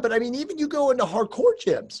mean, even you go into hardcore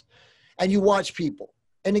gyms and you watch people.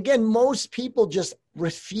 And again, most people just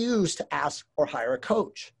refuse to ask or hire a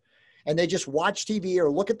coach. And they just watch TV or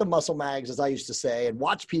look at the muscle mags, as I used to say, and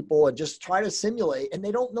watch people and just try to simulate, and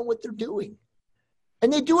they don't know what they're doing.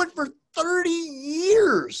 And they do it for 30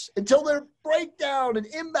 years until they're breakdown and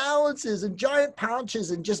imbalances and giant pouches.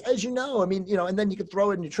 And just, as you know, I mean, you know, and then you can throw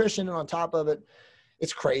in nutrition on top of it.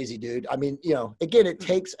 It's crazy, dude. I mean, you know, again, it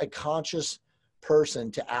takes a conscious person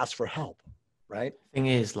to ask for help, right? Thing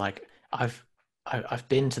is, like, I've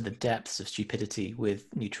been to the depths of stupidity with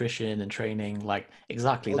nutrition and training, like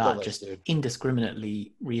exactly that, just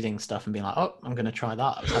indiscriminately reading stuff and being like, oh, I'm going to try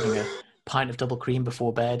that. I was having a pint of double cream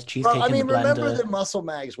before bed, cheesecake in the blender. Remember the muscle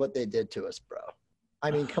mags, what they did to us, bro.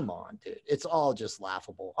 I mean, come on, dude. It's all just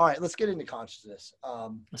laughable. All right, let's get into consciousness.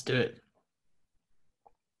 Let's do it.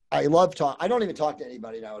 I love talk. I don't even talk to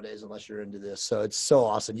anybody nowadays unless you're into this. So it's so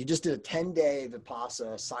awesome. You just did a 10-day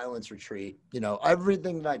Vipassana silence retreat. You know,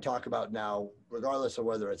 everything that I talk about now, regardless of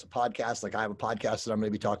whether it's a podcast, like I have a podcast that I'm going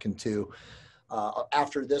to be talking to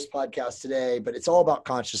after this podcast today, but it's all about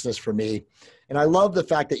consciousness for me. And I love the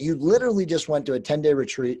fact that you literally just went to a 10-day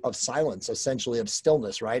retreat of silence, essentially of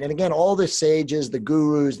stillness, right? And again, all the sages, the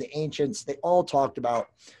gurus, the ancients, they all talked about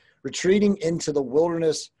retreating into the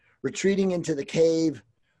wilderness, retreating into the cave,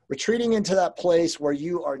 retreating into that place where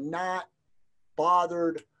you are not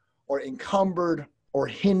bothered or encumbered or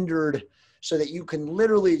hindered, so that you can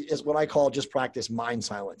literally, is what I call, just practice mind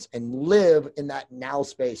silence and live in that now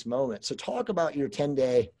space moment. So talk about your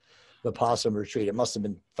 10-day Vipassana retreat. It must have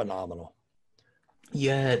been phenomenal.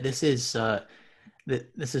 Yeah, this is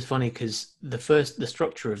funny because the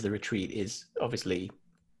structure of the retreat is obviously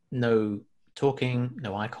no talking,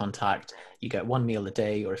 no eye contact. You get one meal a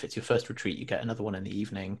day, or if it's your first retreat, you get another one in the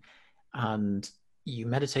evening. And you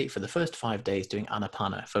meditate for the first 5 days doing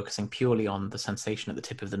anapana, focusing purely on the sensation at the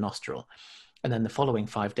tip of the nostril. And then the following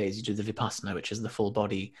 5 days, you do the vipassana, which is the full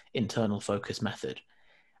body internal focus method.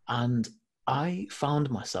 And I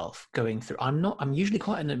found myself going through, I'm usually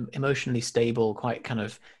quite an emotionally stable, quite kind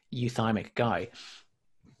of euthymic guy,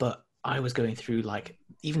 but I was going through, like,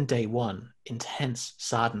 even day 1, intense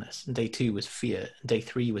sadness, and day 2 was fear, and day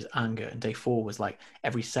 3 was anger, and day 4 was like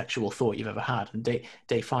every sexual thought you've ever had, and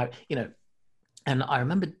day 5, you know. And I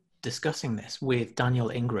remember discussing this with Daniel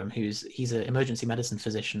Ingram, he's an emergency medicine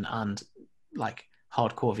physician and like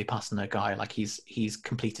hardcore Vipassana guy. Like he's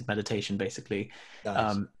completed meditation basically.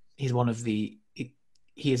 Nice. He's one of the,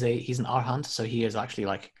 he's an arhat, so he has actually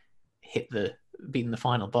like beaten the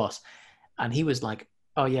final boss. And he was like,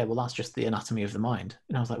 oh yeah, well, that's just the anatomy of the mind.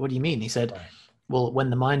 And I was like, what do you mean? He said, right, well, when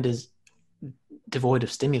the mind is devoid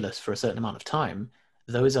of stimulus for a certain amount of time,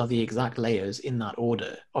 those are the exact layers in that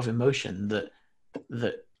order of emotion that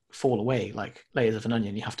fall away like layers of an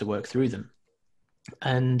onion. You have to work through them.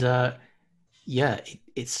 And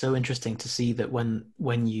it's so interesting to see that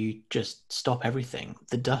when you just stop everything,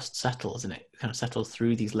 the dust settles, and it kind of settles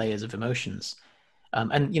through these layers of emotions.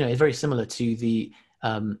 And you know, it's very similar to the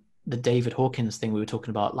David Hawkins thing we were talking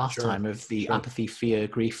about last time, of the apathy, fear,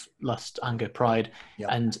 grief, lust, anger, pride. Yep.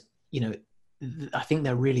 And you know, I think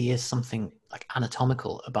there really is something like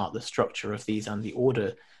anatomical about the structure of these and the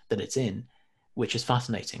order that it's in, which is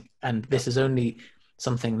fascinating. And this is only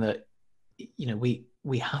something that, you know,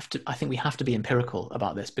 I think we have to be empirical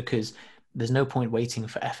about this, because there's no point waiting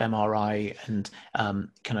for fMRI and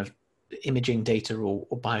kind of imaging data or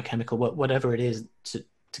biochemical, whatever it is to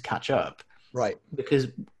catch up. Right. Because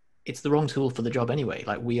it's the wrong tool for the job anyway.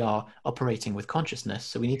 Like, we are operating with consciousness,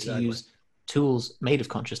 so we need to use tools made of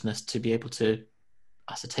consciousness to be able to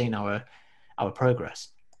ascertain our progress.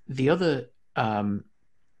 The other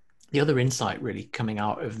insight really coming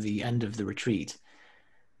out of the end of the retreat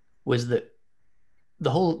was that the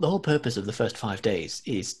whole purpose of the first 5 days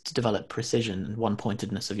is to develop precision and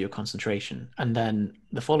one-pointedness of your concentration. And then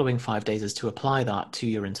the following 5 days is to apply that to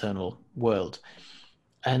your internal world.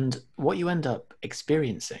 And what you end up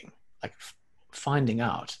experiencing, like finding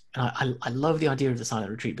out, and I love the idea of the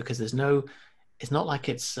silent retreat, because it's not like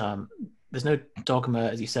it's, there's no dogma,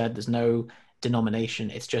 as you said, there's no denomination.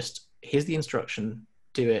 It's just, here's the instruction,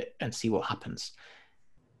 do it and see what happens.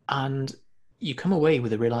 And you come away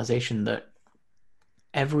with a realization that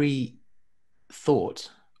every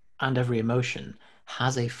thought and every emotion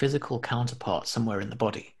has a physical counterpart somewhere in the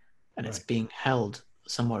body, and it's being held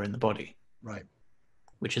somewhere in the body. Right.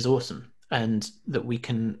 Which is awesome. And that we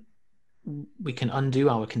can undo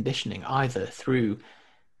our conditioning either through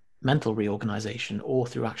mental reorganization or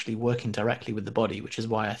through actually working directly with the body, which is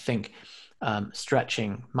why I think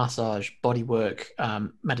stretching, massage, body work,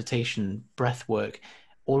 meditation, breath work,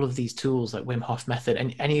 all of these tools like Wim Hof method,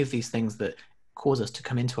 and any of these things that cause us to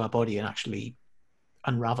come into our body and actually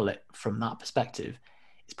unravel it from that perspective,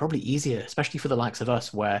 it's probably easier, especially for the likes of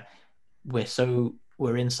us, where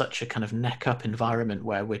we're in such a kind of neck up environment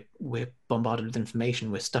where we're bombarded with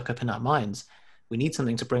information, we're stuck up in our minds. We need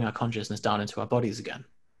something to bring our consciousness down into our bodies again.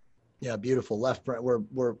 Yeah, beautiful. Left brain.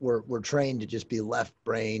 We're trained to just be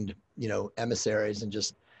left-brained, you know, emissaries, and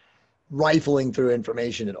just rifling through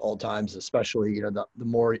information at all times, especially, you know, the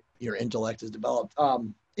more your intellect is developed.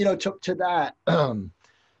 You know, to that,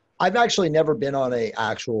 I've actually never been on a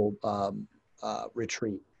actual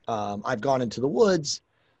retreat. I've gone into the woods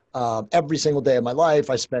every single day of my life.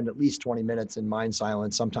 I spend at least 20 minutes in mind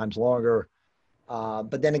silence, sometimes longer.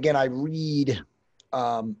 But then again, I read.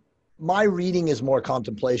 My reading is more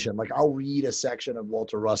contemplation. Like, I'll read a section of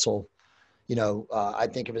Walter Russell, I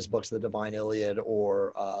think of his books, The Divine Iliad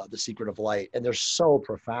or The Secret of Light, and they're so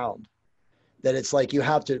profound that it's like you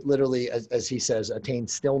have to literally, as he says, attain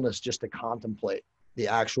stillness just to contemplate the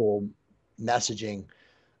actual messaging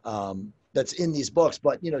that's in these books.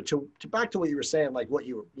 But, to back to what you were saying, like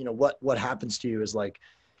what happens to you is like,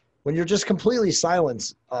 when you're just completely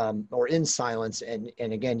silent or in silence, and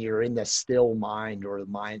again, you're in the still mind, or the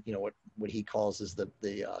mind, what he calls is the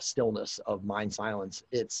stillness of mind silence.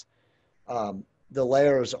 It's the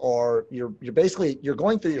layers are, you're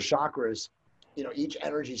going through your chakras, each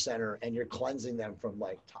energy center, and you're cleansing them from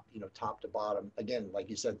like top to bottom. Again,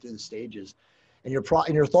 like you said, through the stages, and your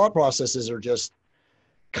thought processes are just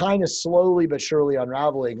kind of slowly but surely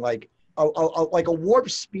unraveling. Like a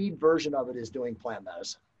warp speed version of it is doing plant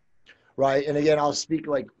medicine. Right. And again, I'll speak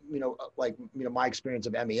my experience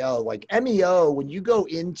of MEO, like MEO, when you go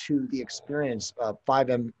into the experience of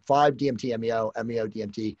 5-DMT MEO, MEO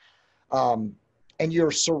DMT, and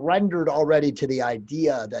you're surrendered already to the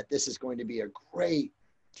idea that this is going to be a great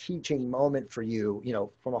teaching moment for you,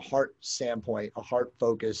 from a heart standpoint, a heart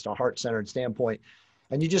focused, a heart centered standpoint,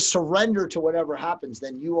 and you just surrender to whatever happens,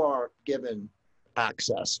 then you are given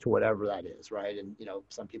access to whatever that is. Right. And,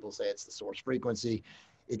 some people say it's the source frequency.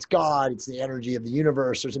 It's God, it's the energy of the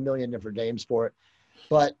universe. There's a million different names for it.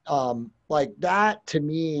 But like that, to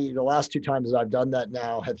me, the last 2 times I've done that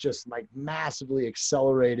now have just like massively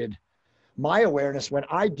accelerated my awareness when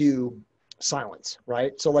I do silence,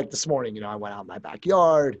 right? So like this morning, I went out in my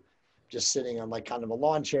backyard, just sitting on like kind of a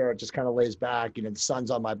lawn chair. It just kind of lays back, the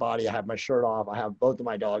sun's on my body. I have my shirt off. I have both of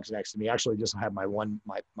my dogs next to me. Actually, just have my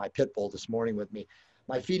pit bull this morning with me.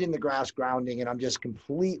 My feet in the grass grounding, and I'm just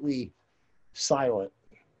completely silent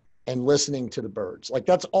and listening to the birds. Like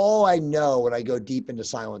that's all I know when I go deep into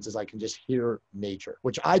silence, is I can just hear nature,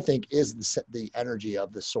 which I think is the energy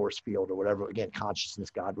of the source field, or whatever, again,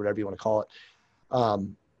 consciousness, God, whatever you want to call it.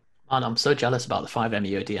 Man, I'm so jealous about the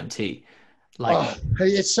 5-MeO DMT. Like,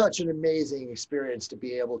 it's such an amazing experience to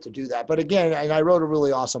be able to do that. But again, and I wrote a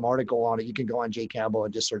really awesome article on it. You can go on J. Campbell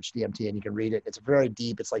and just search DMT and you can read it. It's very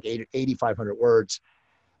deep. It's like 8,500 words.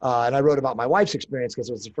 And I wrote about my wife's experience because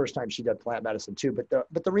it was the first time she did plant medicine too.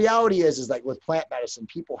 But the reality is like with plant medicine,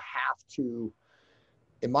 people have to,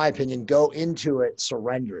 in my opinion, go into it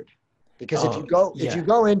surrendered. Because if you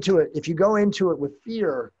go into it with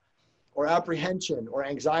fear or apprehension or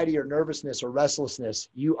anxiety or nervousness or restlessness,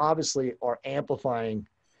 you obviously are amplifying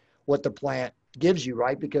what the plant gives you,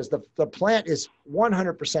 right? Because the plant is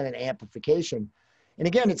 100% an amplification. And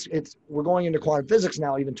again, we're going into quantum physics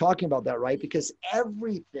now, even talking about that, right? Because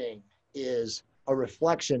everything is a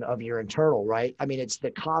reflection of your internal, right? I mean, it's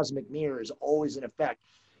the cosmic mirror is always in effect.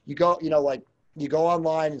 You go, you go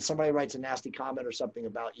online and somebody writes a nasty comment or something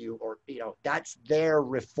about you, or, that's their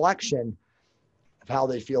reflection of how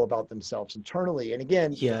they feel about themselves internally. And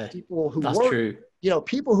again, people who work,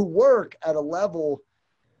 people who work at a level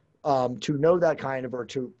to know that kind of, or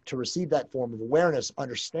to receive that form of awareness,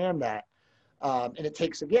 understand that. And it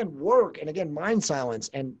takes, again, work and again, mind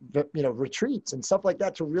silence and, retreats and stuff like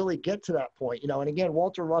that to really get to that point, and again,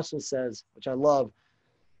 Walter Russell says, which I love,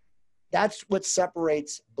 that's what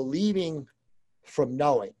separates believing from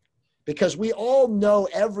knowing, because we all know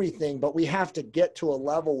everything, but we have to get to a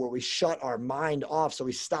level where we shut our mind off. So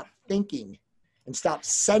we stop thinking and stop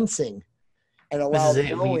sensing and allow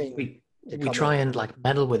knowing. We try and like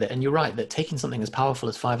meddle with it. And you're right that taking something as powerful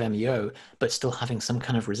as 5-MeO, but still having some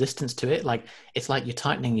kind of resistance to it, like it's like you're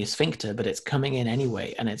tightening your sphincter, but it's coming in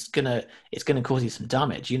anyway. And it's gonna cause you some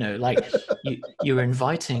damage, like you're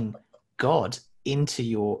inviting God into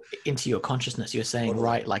your consciousness. You're saying,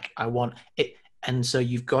 right, like I want it. And so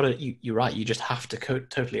you've got to, you're right. You just have to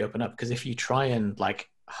totally open up, because if you try and like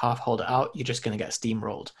half hold it out, you're just going to get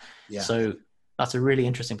steamrolled. Yeah. So that's a really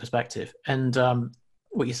interesting perspective. And,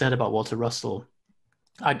 what you said about Walter Russell,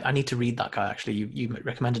 I need to read that guy. Actually, you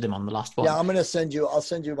recommended him on the last one. Yeah, I'll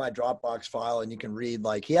send you my Dropbox file, and you can read,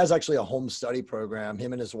 like, he has actually a home study program,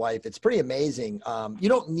 him and his wife. It's pretty amazing. You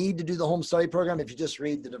don't need to do the home study program if you just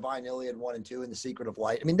read The Divine Iliad 1 and 2 and The Secret of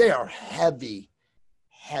Light. I mean, they are heavy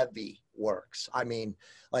works. I mean,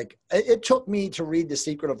 like, it took me to read The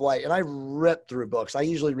Secret of Light, and I ripped through books. I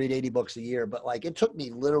usually read 80 books a year, but like, it took me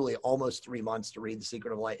literally almost 3 months to read The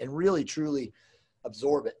Secret of Light and really, truly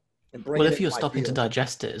absorb it and bring it. Well, if you're stopping to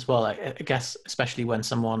digest it as well, I guess, especially when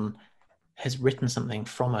someone has written something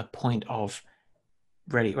from a point of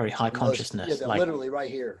very, very high consciousness, like literally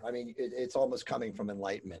right here. I mean, it's almost coming from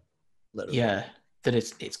enlightenment. Literally. Yeah, that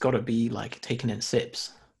it's got to be like taken in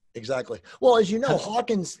sips. Exactly. Well, as you know,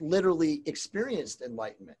 Hawkins literally experienced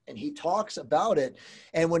enlightenment, and he talks about it.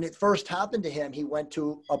 And when it first happened to him, he went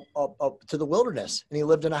to the wilderness, and he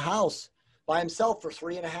lived in a house by himself for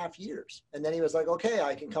 3.5 years. And then he was like, okay,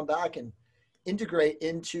 I can come back and integrate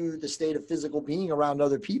into the state of physical being around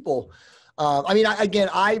other people. I mean,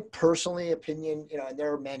 I personally opinion, and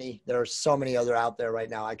there are so many other out there right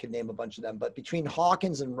now. I could name a bunch of them, but between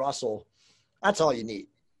Hawkins and Russell, that's all you need.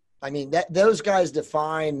 I mean, those guys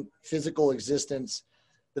define physical existence,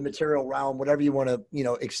 the material realm, whatever you want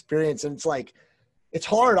to, experience. And it's like, it's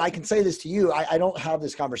hard. I can say this to you. I don't have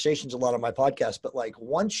this conversations a lot on my podcast, but like,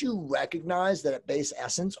 once you recognize that at base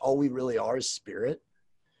essence, all we really are is spirit,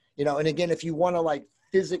 and again, if you want to like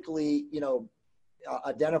physically,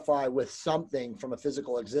 identify with something from a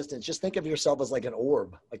physical existence, just think of yourself as like an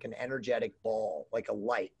orb, like an energetic ball, like a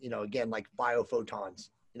light, again, like biophotons,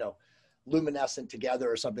 luminescent together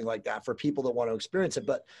or something like that for people that want to experience it.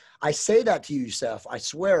 But I say that to you, Yusef, I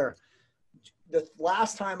swear, the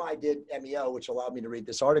last time I did MEO, which allowed me to read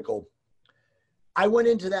this article, I went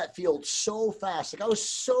into that field so fast. Like I was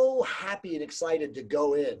so happy and excited to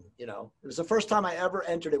go in, it was the first time I ever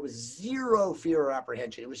entered it with zero fear or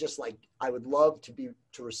apprehension. It was just like, I would love to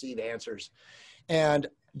receive answers. And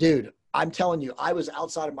dude, I'm telling you, I was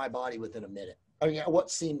outside of my body within a minute. I mean,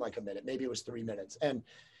 what seemed like a minute, maybe it was 3 minutes. And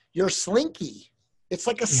you're slinky. It's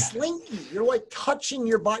like a slinky. You're like touching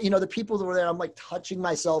your body. The people that were there, I'm like touching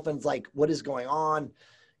myself and it's like, what is going on?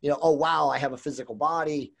 Oh, wow, I have a physical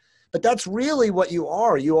body. But that's really what you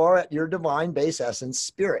are. You are at your divine base essence,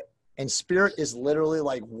 spirit. And spirit is literally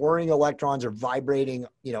like whirring electrons or vibrating,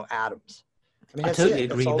 atoms. I mean, I totally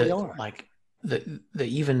it. agree that like that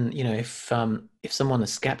even, if someone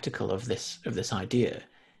is skeptical of this idea,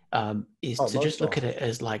 is to just look at it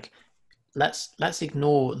as like, let's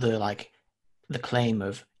ignore the claim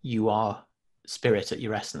of you are spirit at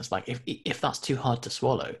your essence. Like if that's too hard to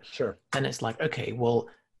swallow, sure, then it's like, okay, well,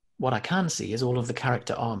 what I can see is all of the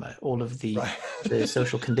character armor, all of the the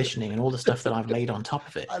social conditioning and all the stuff that I've laid on top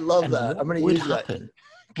of it. I love that. I'm going to use that.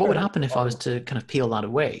 What would happen if I was to kind of peel that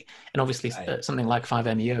away? And obviously something like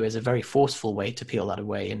 5-MeO is a very forceful way to peel that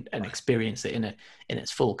away and experience it in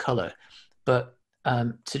its full color. But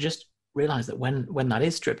to just realize that when that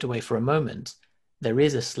is stripped away for a moment, there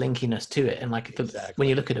is a slinkiness to it. And like when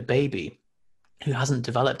you look at a baby who hasn't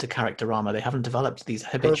developed a character armor, they haven't developed these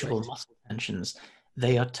habitual muscle tensions,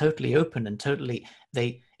 they are totally open and totally,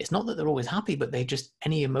 it's not that they're always happy, but they just,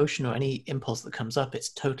 any emotion or any impulse that comes up,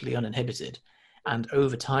 it's totally uninhibited. And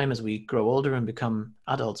over time, as we grow older and become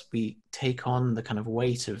adults, we take on the kind of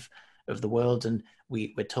weight of the world, and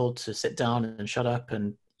we're told to sit down and shut up,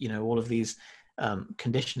 and all of these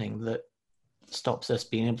conditioning that stops us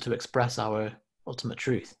being able to express our ultimate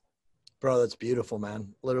truth. Bro, that's beautiful,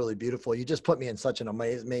 man. Literally beautiful. You just put me in such an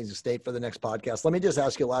amazing state for the next podcast. Let me just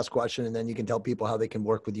ask you a last question, and then you can tell people how they can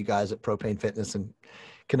work with you guys at Propane Fitness and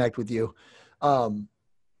connect with you.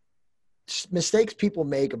 Mistakes people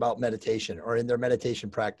make about meditation or in their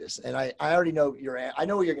meditation practice. And I already know I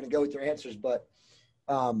know where you're going to go with your answers, but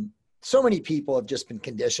so many people have just been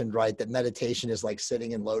conditioned, right, that meditation is like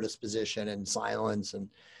sitting in lotus position and silence, and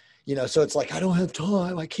so it's like, I don't have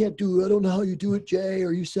time. I can't do it. I don't know how you do it, Jay,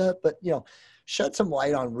 or Yusef. But, shed some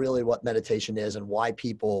light on really what meditation is and why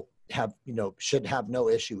people have, should have no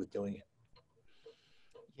issue with doing it.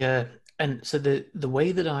 Yeah. And so the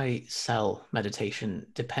way that I sell meditation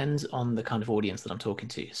depends on the kind of audience that I'm talking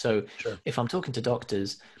to. So if I'm talking to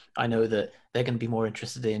doctors, I know that they're going to be more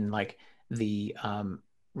interested in like the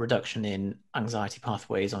reduction in anxiety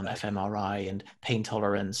pathways on fMRI and pain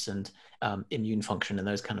tolerance and immune function and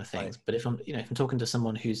those kind of things. But if I'm talking to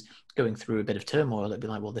someone who's going through a bit of turmoil, it'd be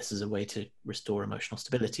like, well, this is a way to restore emotional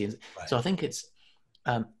stability. And so I think it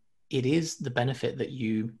is the benefit that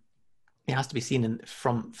it has to be seen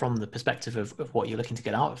from the perspective of what you're looking to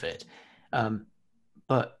get out of it.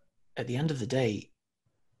 But at the end of the day,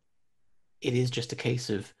 it is just a case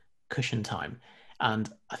of cushion time.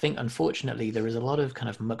 And I think, unfortunately, there is a lot of kind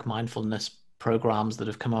of mindfulness programs that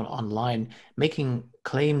have come out online making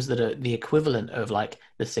claims that are the equivalent of like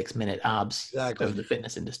the 6-minute abs of the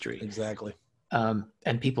fitness industry. Exactly.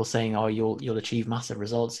 And people saying, oh, you'll achieve massive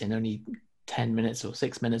results in only 10 minutes or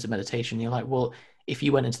 6 minutes of meditation. You're like, well, if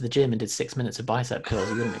you went into the gym and did 6 minutes of bicep curls,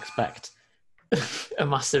 you wouldn't expect a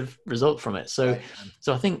massive result from it. So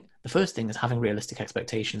I think the first thing is having realistic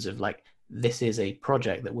expectations of like, this is a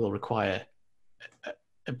project that will require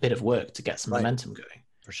a bit of work to get some momentum going.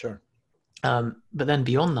 For sure. But then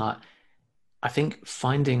beyond that, I think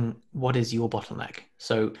finding what is your bottleneck.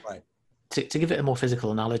 So to give it a more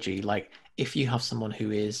physical analogy, like if you have someone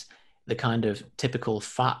who is the kind of typical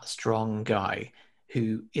fat, strong guy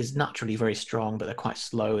who is naturally very strong, but they're quite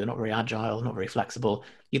slow, they're not very agile, not very flexible,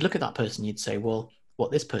 you'd look at that person, you'd say, well,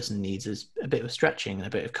 what this person needs is a bit of stretching and a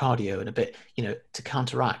bit of cardio and a bit, to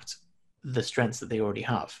counteract the strengths that they already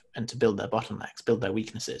have and to build their bottlenecks, build their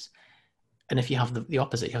weaknesses. And if you have the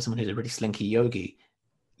opposite, you have someone who's a really slinky yogi,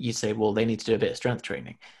 you say, well, they need to do a bit of strength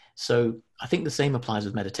training. So I think the same applies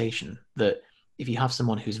with meditation, that if you have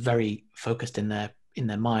someone who's very focused in their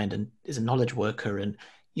mind and is a knowledge worker, and,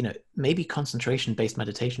 you know, maybe concentration-based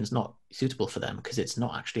meditation is not suitable for them because it's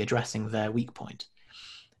not actually addressing their weak point.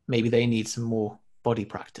 Maybe they need some more body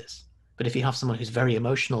practice. But if you have someone who's very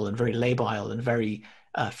emotional and very labile and very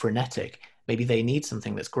frenetic, maybe they need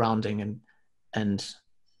something that's grounding and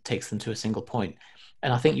takes them to a single point.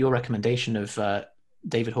 And I think your recommendation of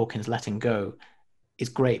David Hawkins' Letting Go is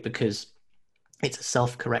great because it's a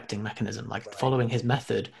self-correcting mechanism. Like, right, following his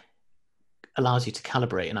method allows you to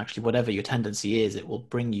calibrate, and actually whatever your tendency is, it will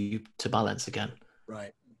bring you to balance again.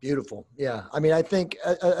 Right. Beautiful. Yeah. I mean, I think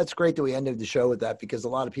that's great that we ended the show with that, because a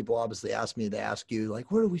lot of people obviously ask me, they ask you, like,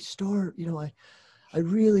 where do we start? You know, I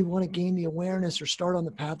really want to gain the awareness or start on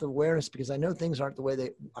the path of awareness because I know things aren't the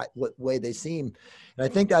way they seem. And I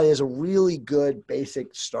think that is a really good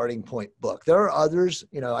basic starting point book. There are others,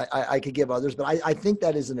 you know, I could give others, but I think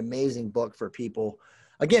that is an amazing book for people,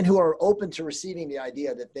 again, who are open to receiving the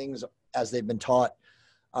idea that things as they've been taught,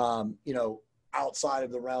 you know, outside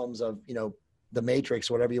of the realms of, you know, the matrix,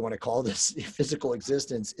 whatever you want to call this, physical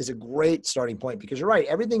existence, is a great starting point, because you're right.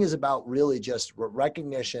 Everything is about really just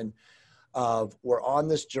recognition of, we're on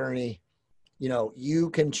this journey. You know, you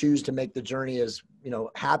can choose to make the journey as, you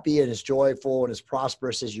know, happy and as joyful and as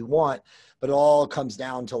prosperous as you want, but it all comes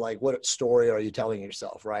down to, like, what story are you telling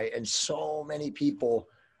yourself, right? And so many people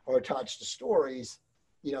are attached to stories,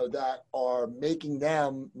 you know, that are making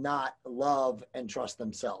them not love and trust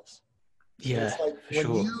themselves. Yeah, it's like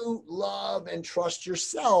when you love and trust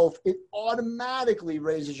yourself, it automatically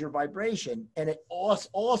raises your vibration, and it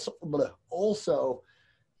also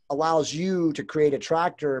allows you to create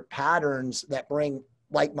attractor patterns that bring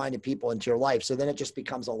like-minded people into your life. So then it just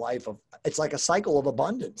becomes a life of, it's like a cycle of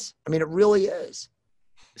abundance. I mean, it really is.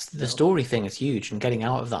 The story thing is huge, and getting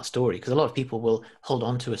out of that story, because a lot of people will hold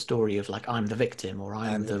on to a story of, like, I'm the victim, or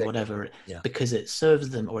I'm the whatever, because it serves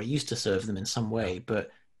them, or it used to serve them in some way, but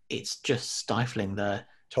it's just stifling their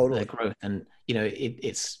growth. And, you know,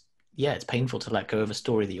 it's painful to let go of a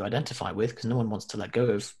story that you identify with, because no one wants to let go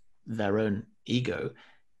of their own ego.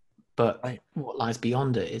 But what lies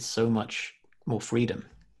beyond it is so much more freedom.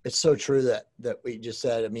 It's so true that we just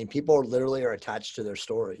said. I mean, people literally are attached to their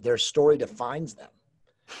story. Their story defines them.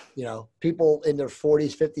 You know, people in their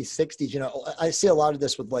 40s, 50s, 60s, you know, I see a lot of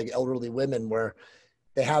this with, like, elderly women where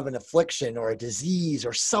they have an affliction or a disease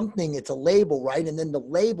or something. It's a label, right? And then the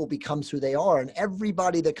label becomes who they are. And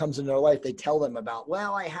everybody that comes into their life, they tell them about,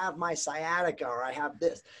 well, I have my sciatica, or I have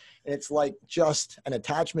this. And it's like just an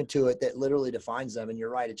attachment to it that literally defines them. And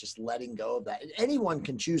you're right. It's just letting go of that. And anyone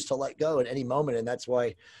can choose to let go at any moment. And that's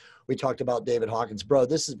why we talked about David Hawkins. Bro,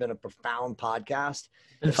 this has been a profound podcast.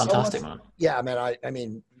 It's been fantastic, man. Yeah, man. I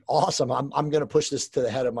mean, awesome. I'm going to push this to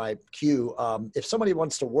the head of my queue. If somebody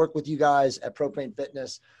wants to work with you guys at Propane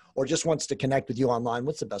Fitness, or just wants to connect with you online,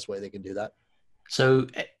 what's the best way they can do that? So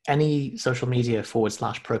any social media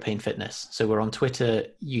 /Propane Fitness. So we're on Twitter,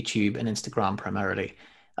 YouTube, and Instagram primarily.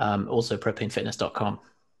 Also propanefitness.com.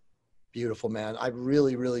 Beautiful, man. I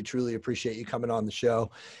really, really, truly appreciate you coming on the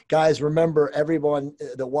show. Guys, remember, everyone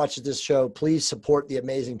that watches this show, please support the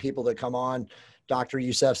amazing people that come on. Dr.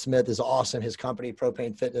 Yusef Smith is awesome. His company,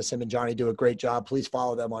 Propane Fitness, him and Johnny do a great job. Please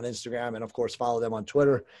follow them on Instagram, and of course, follow them on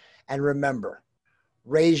Twitter. And remember,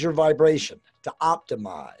 raise your vibration to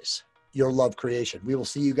optimize your love creation. We will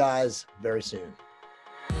see you guys very soon.